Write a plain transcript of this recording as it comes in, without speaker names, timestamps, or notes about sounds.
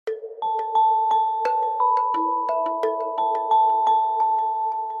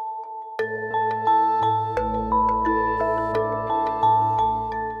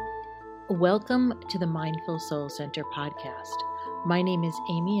Welcome to the Mindful Soul Center podcast. My name is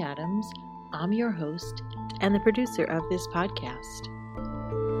Amy Adams. I'm your host and the producer of this podcast.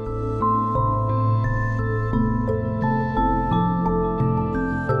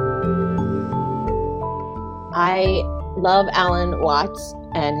 I love Alan Watts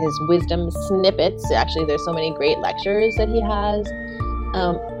and his wisdom snippets. Actually, there's so many great lectures that he has.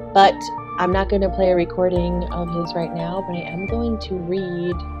 But I'm not going to play a recording of his right now, but I am going to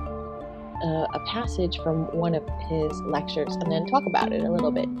read a passage from one of his lectures and then talk about it a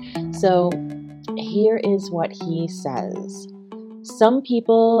little bit. So here is what he says. Some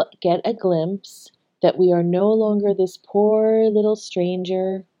people get a glimpse that we are no longer this poor little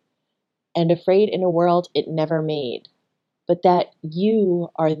stranger and afraid in a world it never made, but that you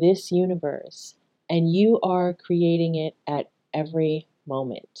are this universe and you are creating it at every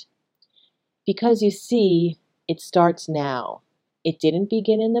moment. Because you see, it starts now. It didn't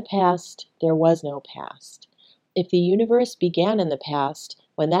begin in the past. There was no past. If the universe began in the past,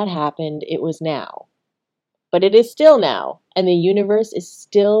 when that happened, it was now. But it is still now, and the universe is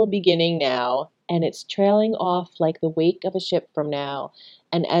still beginning now, and it's trailing off like the wake of a ship from now.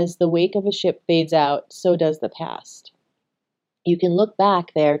 And as the wake of a ship fades out, so does the past. You can look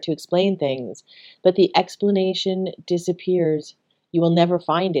back there to explain things, but the explanation disappears. You will never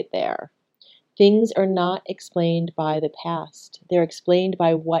find it there. Things are not explained by the past. They're explained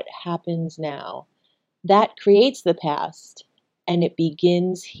by what happens now. That creates the past, and it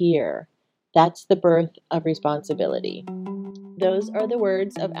begins here. That's the birth of responsibility. Those are the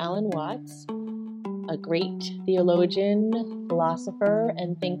words of Alan Watts, a great theologian, philosopher,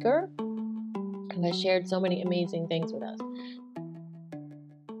 and thinker who has shared so many amazing things with us.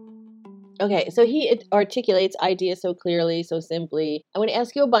 Okay, so he articulates ideas so clearly, so simply. I want to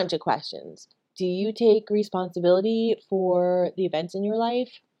ask you a bunch of questions. Do you take responsibility for the events in your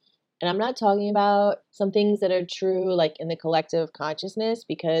life? And I'm not talking about some things that are true like in the collective consciousness,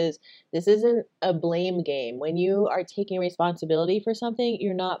 because this isn't a blame game. When you are taking responsibility for something,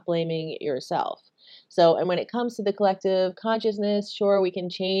 you're not blaming yourself. So, and when it comes to the collective consciousness, sure, we can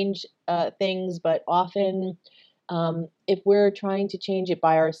change things, but often if we're trying to change it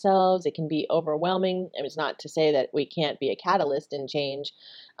by ourselves, it can be overwhelming. And it's not to say that we can't be a catalyst in change,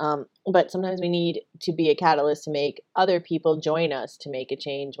 but sometimes we need to be a catalyst to make other people join us to make a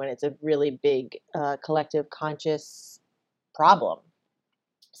change when it's a really big collective conscious problem.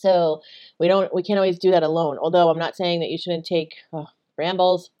 So we can't always do that alone. Although I'm not saying that you shouldn't take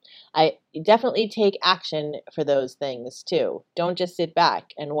rambles. I definitely take action for those things too. Don't just sit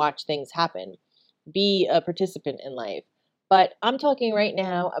back and watch things happen. Be a participant in life. But I'm talking right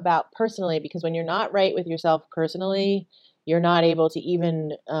now about personally, because when you're not right with yourself personally, you're not able to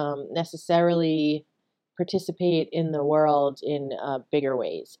even necessarily participate in the world in bigger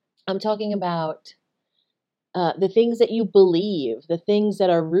ways. I'm talking about the things that you believe, the things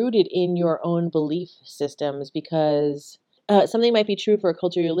that are rooted in your own belief systems, because something might be true for a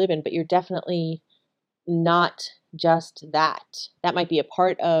culture you live in, but you're definitely not just that. That might be a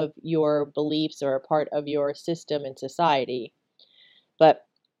part of your beliefs or a part of your system in society, but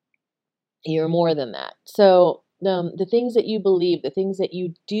you're more than that. So the things that you believe, the things that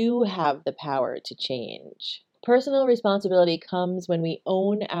you do have the power to change. Personal responsibility comes when we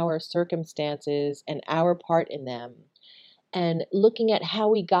own our circumstances and our part in them, and looking at how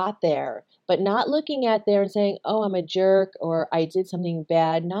we got there, but not looking at there and saying, oh, I'm a jerk or I did something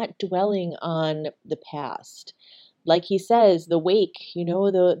bad, not dwelling on the past. Like he says, the wake,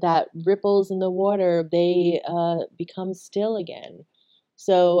 that ripples in the water, they become still again.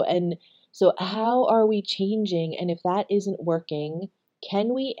 So how are we changing? And if that isn't working,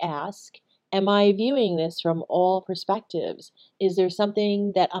 can we ask, am I viewing this from all perspectives? Is there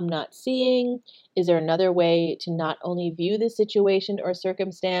something that I'm not seeing? Is there another way to not only view the situation or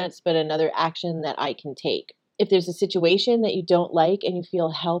circumstance, but another action that I can take? If there's a situation that you don't like and you feel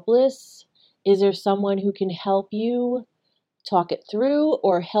helpless, is there someone who can help you talk it through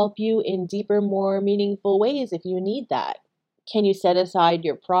or help you in deeper, more meaningful ways if you need that? Can you set aside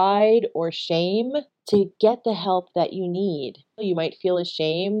your pride or shame to get the help that you need? You might feel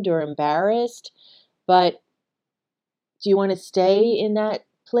ashamed or embarrassed, but do you want to stay in that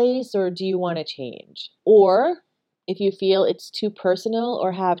place or do you want to change? Or if you feel it's too personal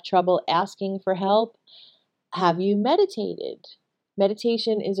or have trouble asking for help, have you meditated?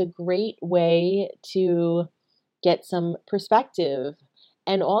 Meditation is a great way to get some perspective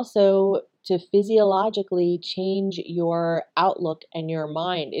and also to physiologically change your outlook and your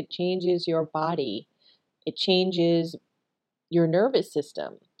mind. It changes your body. It changes your nervous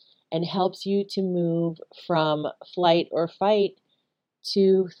system and helps you to move from flight or fight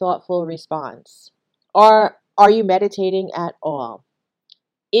to thoughtful response. Are you meditating at all?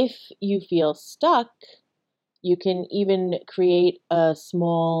 If you feel stuck, you can even create a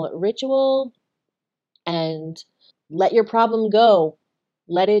small ritual and let your problem go.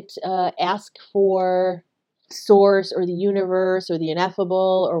 Let it ask for source or the universe or the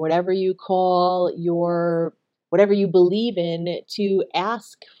ineffable or whatever you call whatever you believe in, to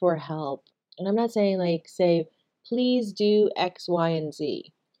ask for help. And I'm not saying say, please do X, Y, and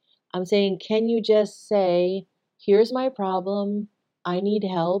Z. I'm saying, can you just say, here's my problem, I need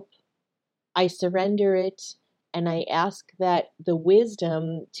help, I surrender it, and I ask that the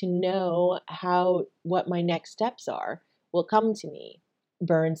wisdom to know what my next steps are will come to me.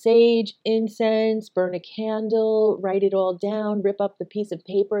 Burn sage, incense, burn a candle, write it all down, rip up the piece of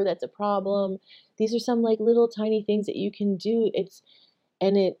paper that's a problem. These are some little tiny things that you can do. It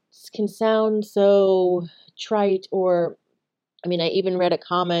can sound so trite, or I even read a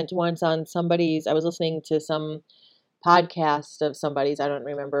comment once on I was listening to some podcast of somebody's, I don't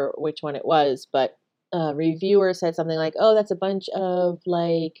remember which one it was, but a reviewer said something like, oh, that's a bunch of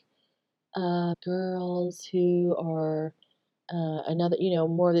girls who are another,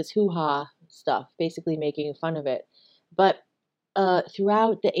 more of this hoo-ha stuff, basically making fun of it. But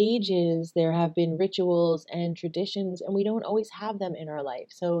throughout the ages, there have been rituals and traditions, and we don't always have them in our life.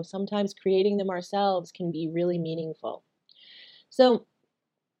 So sometimes creating them ourselves can be really meaningful. So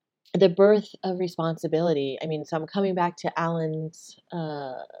the birth of responsibility. So I'm coming back to Alan,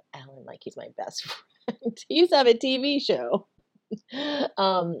 like he's my best friend. He used to have a TV show.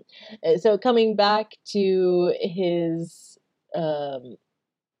 So coming back to his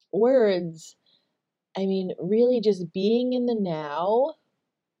words, really just being in the now,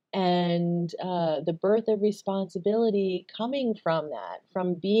 and the birth of responsibility coming from that,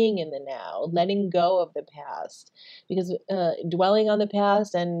 from being in the now, letting go of the past, because dwelling on the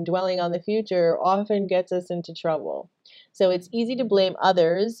past and dwelling on the future often gets us into trouble. So it's easy to blame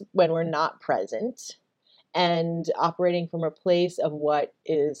others when we're not present and operating from a place of what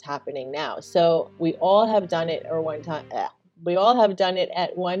is happening now. So we all have done it at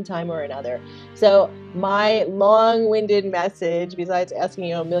one time or another. So my long-winded message, besides asking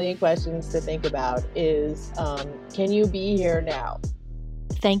you a million questions to think about, is can you be here now?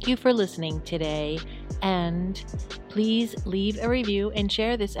 Thank you for listening today, and please leave a review and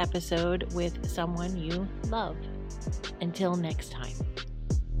share this episode with someone you love. Until next time.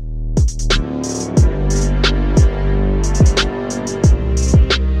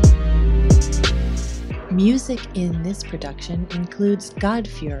 Music in this production includes God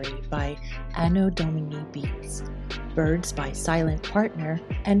Fury by Anno Domini Beats, Birds by Silent Partner,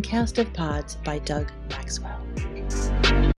 and Cast of Pods by Doug Maxwell.